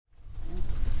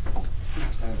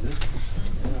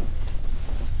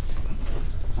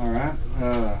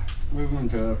moving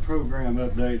to program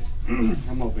updates.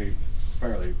 I'm gonna be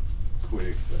fairly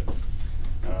quick, but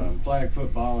flag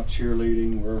football,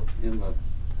 cheerleading, we're in the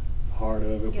heart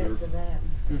of it. Guts of that.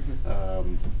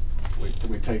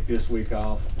 We take this week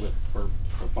off for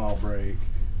fall break.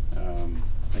 I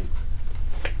think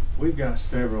we've got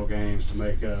several games to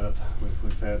make up.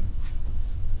 We've had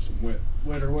some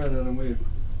wetter weather than we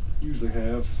usually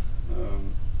have,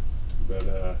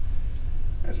 but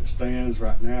as it stands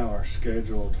right now, our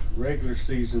scheduled regular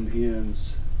season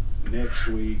ends next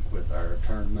week with our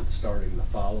tournament starting the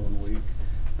following week.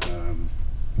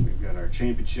 We've got our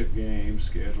championship game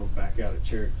scheduled back out at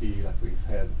Cherokee like we've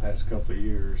had the past couple of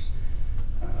years.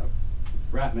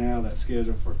 Right now, that's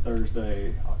scheduled for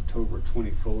Thursday, October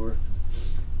 24th.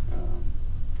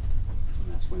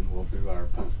 And that's when we'll do our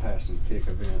punt, pass, and kick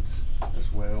event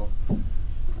as well.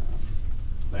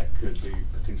 That could be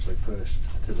potentially pushed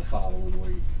to the following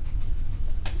week.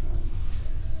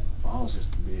 Fall's just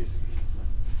busy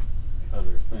with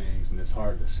other things, and it's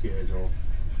hard to schedule.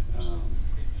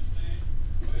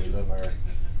 We love our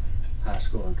high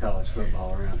school and college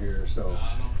football around here, so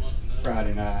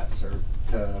Friday nights are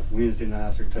tough, Wednesday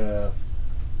nights are tough,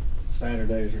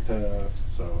 Saturdays are tough,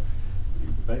 so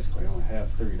you basically only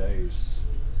have 3 days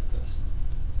to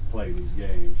play these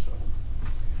games. So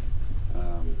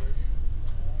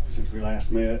since we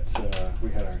last met, we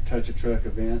had our Touch a Truck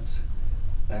event.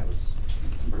 That was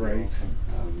great.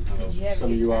 Did you have some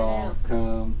a of good you all turnout?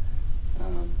 Come.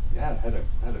 Yeah, had a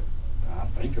I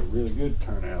think a really good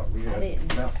turnout. We had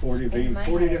about 40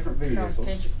 different vehicles.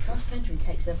 Cross country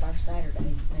takes up our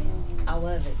Saturdays, man. I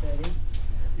love it, buddy.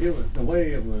 It was the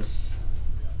way it was,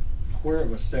 where it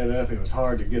was set up. It was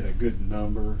hard to get a good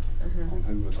number on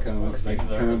who was coming, because they could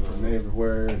come from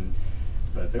everywhere,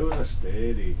 but there was a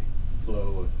steady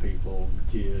flow of people,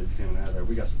 kids in and out there.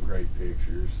 We got some great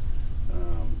pictures.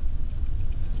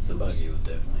 The buggy was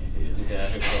definitely a hit. Yeah,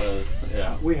 it was.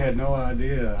 Yeah. We had no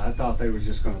idea. I thought they was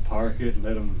just going to park it and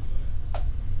let them,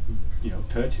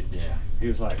 touch it. Yeah. He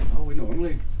was like, "Oh, we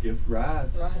normally give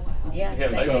rides." Right. Yeah. Yeah,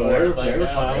 they So did. they were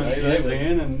everything climbing the down. kids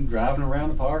in and driving around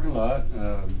the parking lot.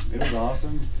 It was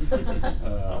awesome.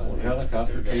 The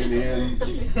helicopter came in,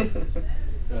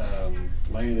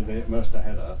 landed. It must have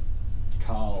had a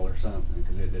call or something,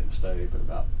 because it didn't stay but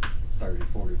about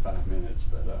 30-45 minutes.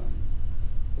 But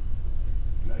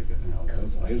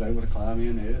they was able to climb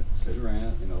in it, sit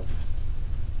around.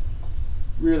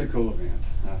 Really cool event.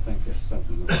 I think it's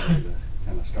something that we need to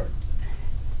kind of start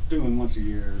doing once a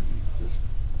year. Just,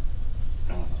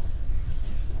 I don't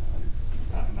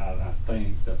know. I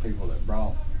think the people that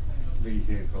brought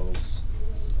vehicles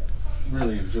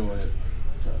really enjoy it,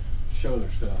 to show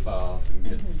their stuff off and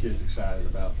get kids excited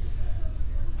about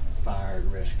fire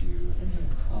and rescue and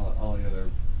all the other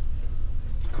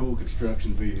cool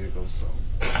construction vehicles. So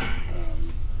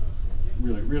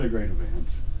really great event.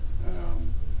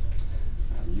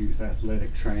 Youth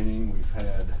athletic training, we've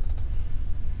had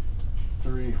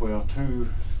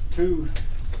two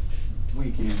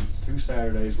weekends, 2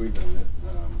 Saturdays we've done it.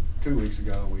 2 weeks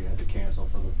ago we had to cancel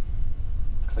for the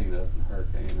cleanup and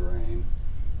hurricane and rain.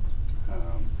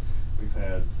 We've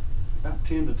had about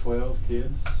 10 to 12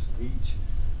 kids each.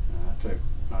 I took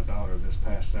my daughter this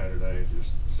past Saturday,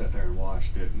 just sat there and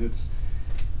watched it, and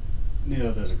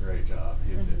Neil does a great job.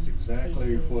 It's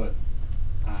exactly what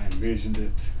I envisioned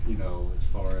it, as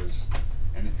far as,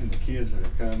 and the kids that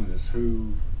are coming is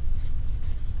who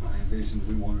I envisioned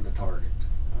we wanted to target.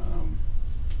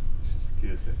 It's just the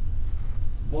kids that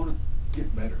want to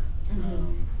get better.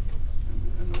 And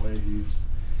the way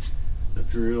the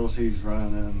drills he's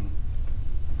running,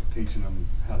 teaching them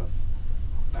how to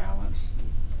balance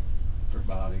their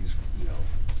bodies,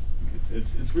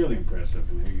 it's really impressive,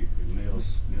 and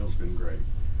Neil's been great.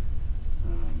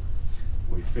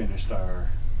 We finished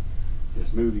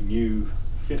his Moving You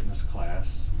fitness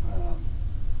class.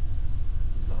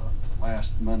 The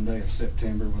last Monday of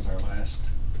September was our last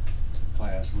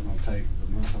class. We're going to take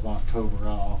the month of October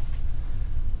off,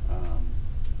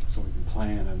 so we can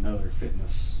plan another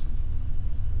fitness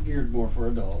geared more for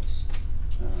adults.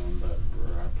 But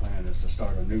our plan is to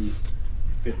start a new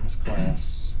fitness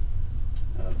class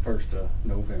 1st of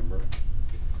November.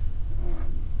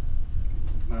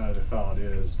 My other thought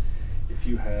is, if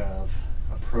you have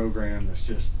a program that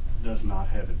just does not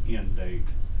have an end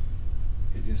date,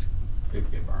 People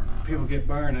get burned out. People get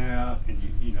burned out, and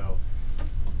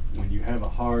when you have a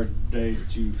hard day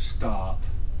that you stop,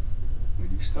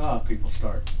 people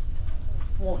start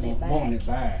Wanting it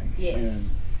back.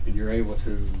 Yes. And you're able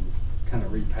to kind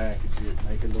of repackage it,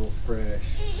 make it a little fresh,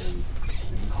 and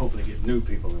hopefully get new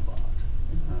people involved.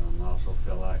 I also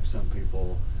feel like some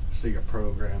people see a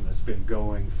program that's been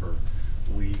going for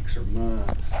weeks or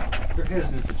months, they're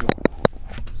hesitant to join.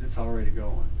 It's already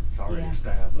going. It's already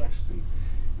established, and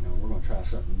you know, we're going to try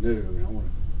something new, and I want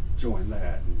to join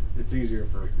that. And it's easier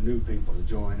for new people to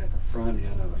join at the front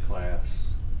end of a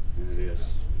class than it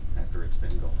is after it's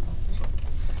been going on.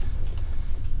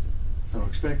 So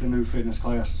expect a new fitness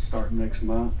class starting next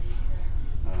month.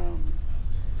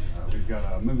 We've got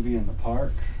a movie in the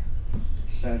park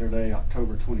Saturday,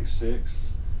 October 26th.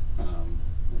 We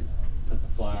put the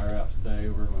flyer out today.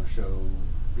 We're going to show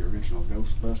the original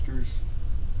Ghostbusters.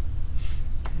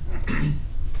 I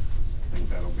think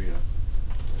that'll be a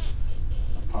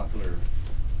popular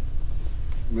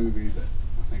movie that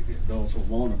I think the adults will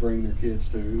want to bring their kids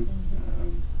to. I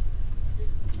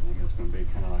think it's going to be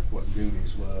kind of like what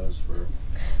Goonies was, where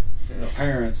the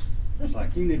parents, it's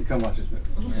like, you need to come watch this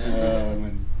movie,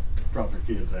 and brought their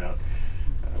kids out.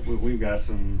 We've got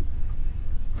some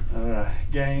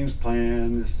games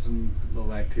planned, some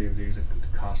little activities, a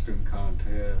costume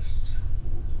contest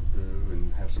we'll do,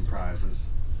 and have some prizes.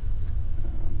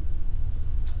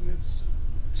 And that's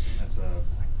a,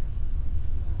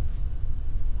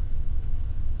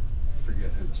 I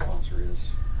forget who the sponsor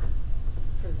is.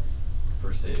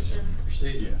 Precision.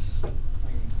 Yes.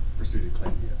 Precision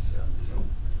Clean, yes. So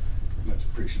much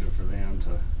appreciative for them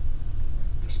to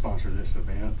sponsor this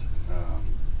event.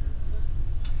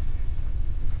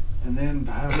 And then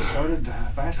we started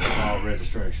basketball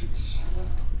registrations,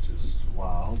 which is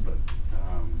wild, but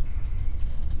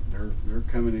they're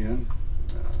coming in.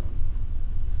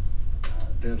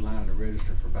 Deadline to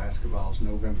register for basketball is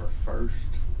November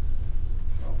 1st,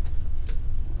 so I'll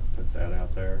put that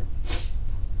out there.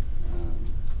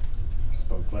 I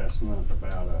spoke last month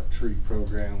about a tree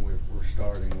program we're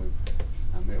starting.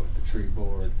 I met with the tree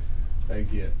board. They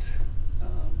get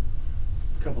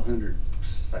a couple hundred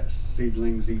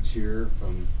seedlings each year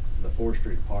from the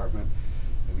forestry department,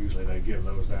 and usually they give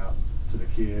those out to the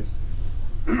kids.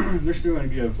 They're still going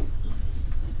to give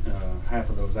half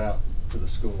of those out to the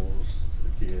schools,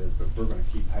 to the kids, but we're going to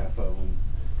keep half of them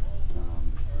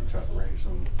and try to raise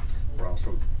them. We're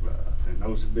also, and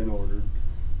those have been ordered,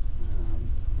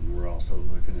 and we're also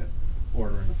looking at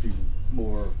ordering a few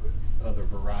more other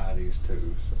varieties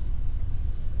too.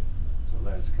 So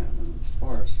that's kind of, as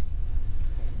far as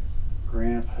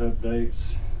grant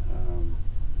updates,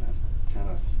 that's kind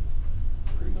of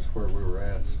pretty much where we were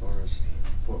at as far as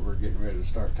what we're getting ready to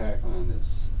start tackling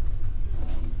is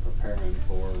preparing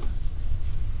for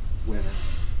winter.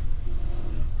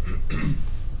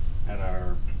 At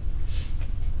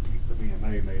the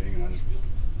BMA meeting, and I just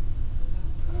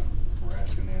we're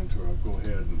asking them to go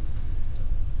ahead and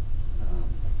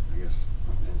I guess I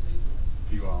don't know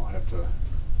if you all have to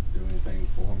do anything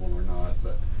formal or not,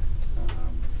 but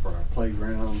for our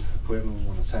playground equipment, we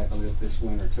want to tackle it this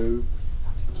winter too.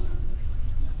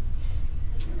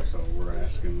 And so we're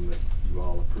asking that you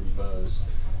all approve us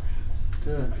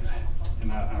to,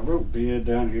 and I wrote bid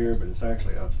down here, but it's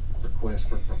actually a request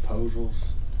for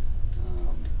proposals.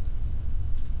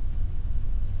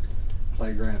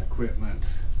 Playground equipment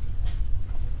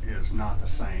is not the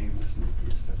same.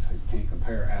 You can't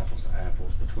compare apples to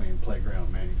apples between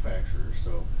playground manufacturers.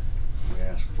 So we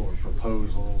ask for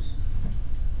proposals.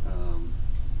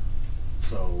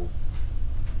 So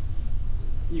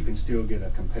you can still get a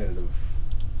competitive,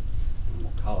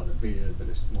 we'll call it a bid, but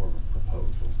it's more of a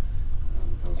proposal.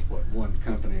 Because what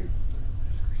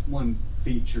one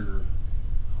feature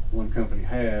one company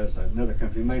has, another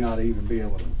company may not even be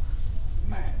able to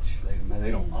match. They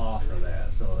don't offer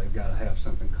that, so they've got to have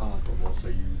something comparable. So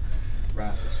you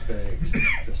write the specs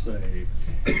to say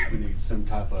we need some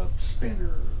type of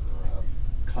spinner or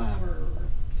a climber or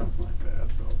something like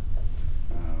that. So,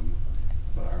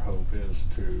 but our hope is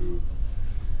to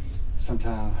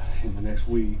sometime in the next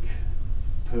week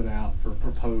put out for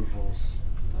proposals,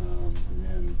 and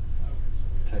then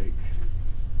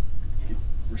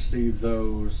receive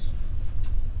those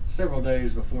several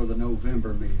days before the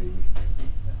November meeting,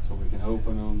 so we can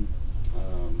open them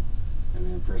and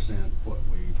then present what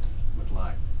we would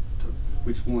like to,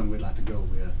 which one we'd like to go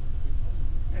with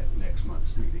at next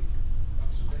month's meeting.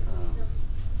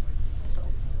 So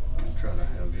I'll try to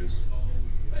have this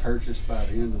purchased by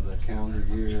the end of the calendar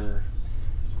year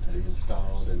to be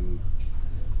installed in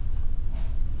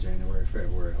January,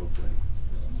 February, hopefully.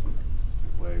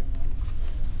 That way,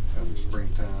 come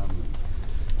springtime,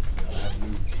 and we'll have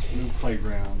a new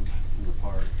playground in the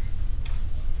park.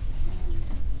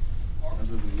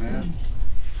 Other than that,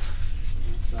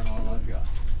 that's about all I've got.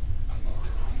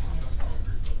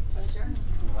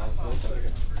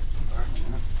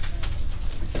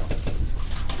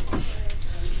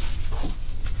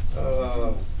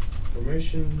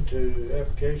 permission to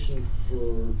application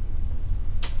for,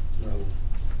 no,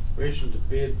 permission to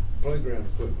bid playground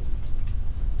equipment.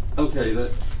 Okay,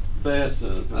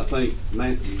 I think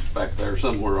Matthew's back there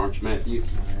somewhere, aren't you, Matthew?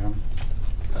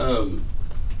 I am.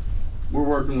 We're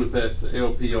working with that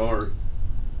LPRF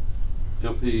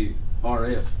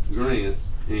grant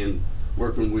and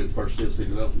working with First Tennessee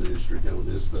Development District on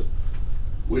this, but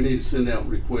we need to send out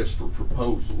requests for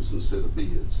proposals instead of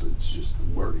bids. It's just the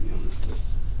wording on it. But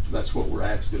that's what we're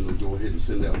asking them to go ahead and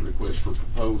send out requests for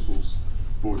proposals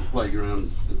for the playground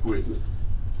equipment.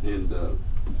 And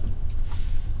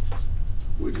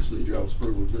we just need y'all's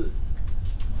approval to do it.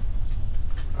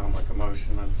 I'll make a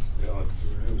motion. Do we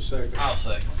have a second? I'll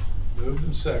second. Moved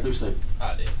and second. Who's second?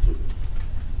 I did.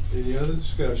 Any other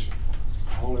discussion?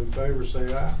 All in favor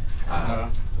say aye. Aye.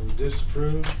 Those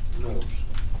disapprove, no.